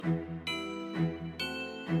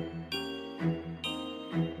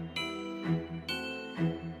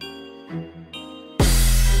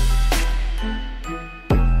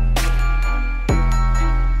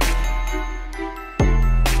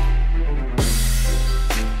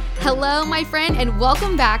Hello, my friend, and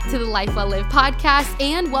welcome back to the Life Well Lived podcast,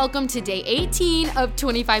 and welcome to day 18 of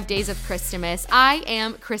 25 Days of Christmas. I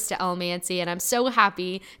am Krista Elmancy, and I'm so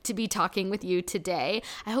happy to be talking with you today.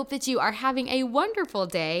 I hope that you are having a wonderful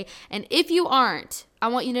day, and if you aren't, I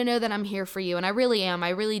want you to know that I'm here for you, and I really am. I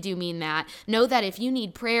really do mean that. Know that if you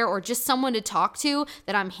need prayer or just someone to talk to,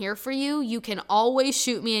 that I'm here for you. You can always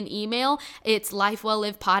shoot me an email. It's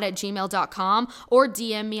lifewellivedpod@gmail.com or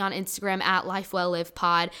DM me on Instagram at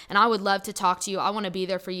lifewellivedpod, and I would love to talk to you. I want to be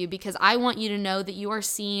there for you because I want you to know that you are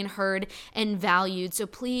seen, heard, and valued. So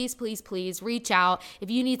please, please, please reach out. If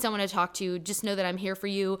you need someone to talk to, just know that I'm here for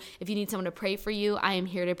you. If you need someone to pray for you, I am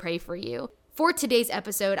here to pray for you. For today's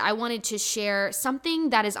episode, I wanted to share something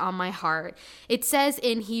that is on my heart. It says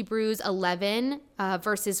in Hebrews 11,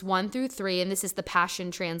 verses 1 through 3, and this is the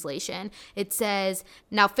Passion Translation. It says,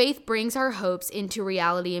 "Now faith brings our hopes into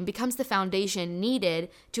reality and becomes the foundation needed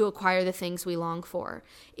to acquire the things we long for.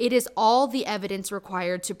 It is all the evidence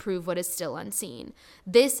required to prove what is still unseen.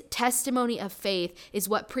 This testimony of faith is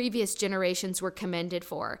what previous generations were commended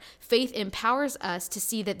for. Faith empowers us to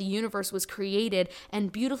see that the universe was created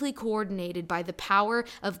and beautifully coordinated by the power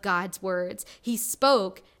of God's words. He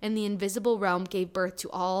spoke, and the invisible realm gave birth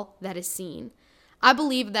to all that is seen." I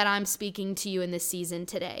believe that I'm speaking to you in this season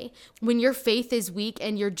today. When your faith is weak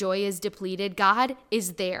and your joy is depleted, God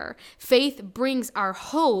is there. Faith brings our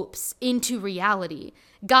hopes into reality.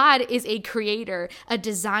 God is a creator, a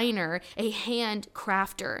designer, a hand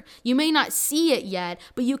crafter. You may not see it yet,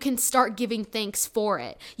 but you can start giving thanks for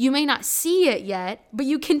it. You may not see it yet, but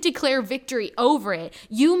you can declare victory over it.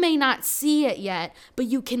 You may not see it yet, but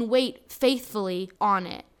you can wait faithfully on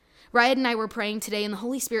it. Ryan and I were praying today, and the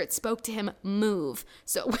Holy Spirit spoke to him, move.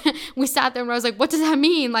 So we sat there and I was like, what does that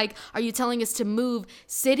mean? Like, are you telling us to move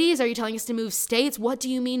cities? Are you telling us to move states? What do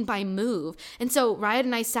you mean by move? And so Ryan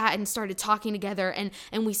and I sat and started talking together, and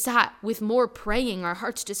we sat with more praying. Our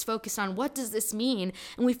hearts just focused on what does this mean?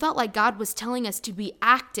 And we felt like God was telling us to be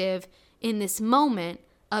active in this moment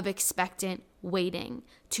of expectant waiting,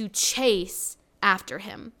 to chase after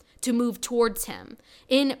him, to move towards him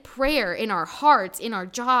in prayer, in our hearts, in our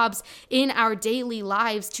jobs, in our daily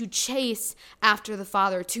lives, to chase after the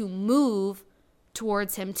Father, to move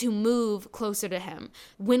towards him, to move closer to him.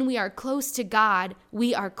 When we are close to God,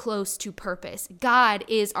 we are close to purpose. God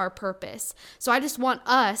is our purpose. So I just want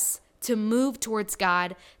us to move towards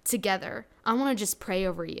God together. I want to just pray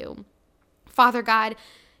over you. Father God,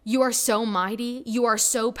 you are so mighty, you are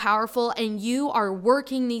so powerful, and you are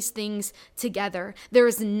working these things together. There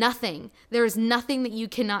is nothing that you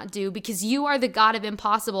cannot do because you are the God of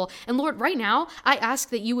impossible. And Lord, right now, I ask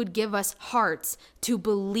that you would give us hearts to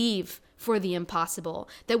believe for the impossible,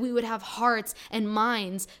 that we would have hearts and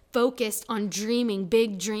minds focused on dreaming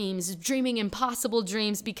big dreams, dreaming impossible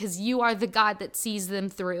dreams, because you are the God that sees them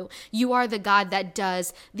through. You are the God that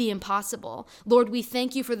does the impossible. Lord, we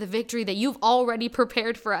thank you for the victory that you've already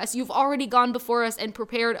prepared for us. You've already gone before us and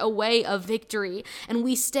prepared a way of victory, and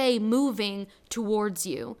we stay moving towards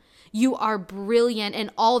you. You are brilliant,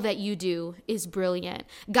 and all that you do is brilliant.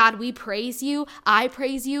 God, we praise you. I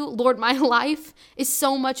praise you. Lord, my life is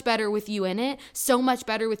so much better with you in it, so much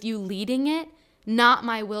better with you leading it. Not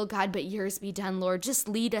my will, God, but yours be done, Lord. Just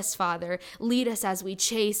lead us, Father. Lead us as we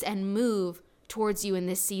chase and move towards you in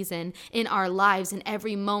this season, in our lives, in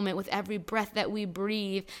every moment, with every breath that we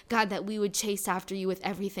breathe. God, that we would chase after you with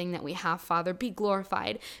everything that we have, Father. Be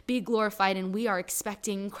glorified, and we are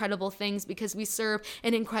expecting incredible things because we serve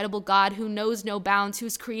an incredible God who knows no bounds,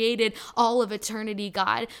 who's created all of eternity,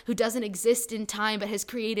 God, who doesn't exist in time but has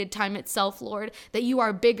created time itself, Lord. That you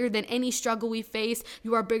are bigger than any struggle we face.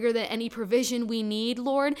 You are bigger than any provision we need,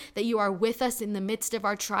 Lord. That you are with us in the midst of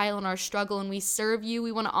our trial and our struggle, and we serve you.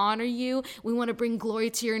 We want to honor you. We want to bring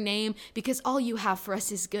glory to your name because all you have for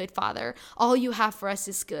us is good, Father. All you have for us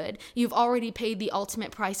is good. You've already paid the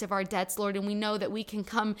ultimate price of our debts, Lord, and we know that we can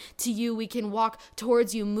come to you. We can walk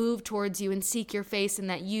towards you, move towards you, and seek your face, and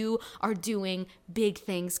that you are doing big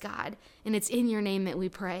things, God. And it's in your name that we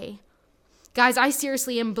pray. Guys, I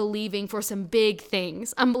seriously am believing for some big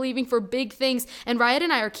things. I'm believing for big things. And Riot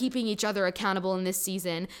and I are keeping each other accountable in this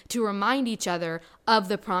season to remind each other of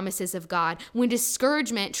the promises of God. When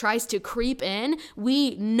discouragement tries to creep in,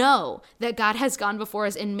 we know that God has gone before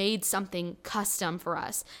us and made something custom for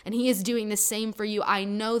us. And he is doing the same for you. I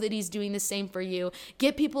know that he's doing the same for you.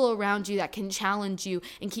 Get people around you that can challenge you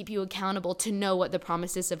and keep you accountable to know what the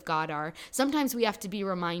promises of God are. Sometimes we have to be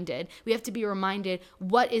reminded. We have to be reminded,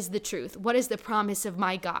 what is the truth? What is the promise of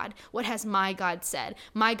my God? What has my God said?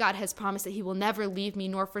 My God has promised that he will never leave me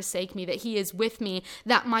nor forsake me, that he is with me,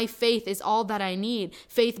 that my faith is all that I need. need.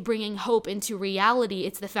 Faith bringing hope into reality.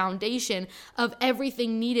 It's the foundation of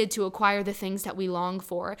everything needed to acquire the things that we long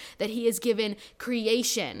for, that he has given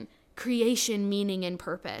creation meaning and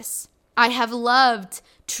purpose. I have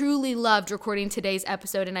truly loved recording today's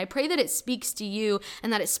episode, and I pray that it speaks to you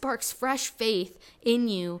and that it sparks fresh faith in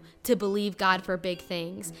you to believe God for big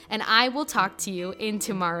things. And I will talk to you in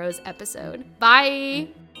tomorrow's episode. Bye.